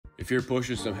If you're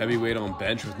pushing some heavy weight on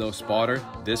bench with no spotter,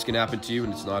 this can happen to you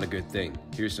and it's not a good thing.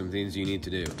 Here's some things you need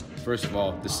to do. First of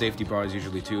all, the safety bar is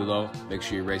usually too low. Make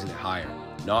sure you're raising it higher,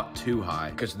 not too high,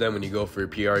 because then when you go for your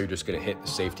PR, you're just gonna hit the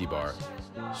safety bar.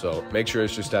 So make sure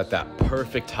it's just at that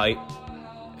perfect height,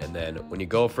 and then when you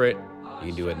go for it, you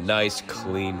can do a nice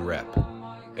clean rep.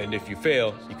 And if you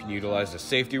fail, you can utilize the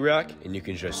safety rack and you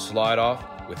can just slide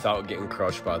off without getting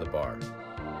crushed by the bar.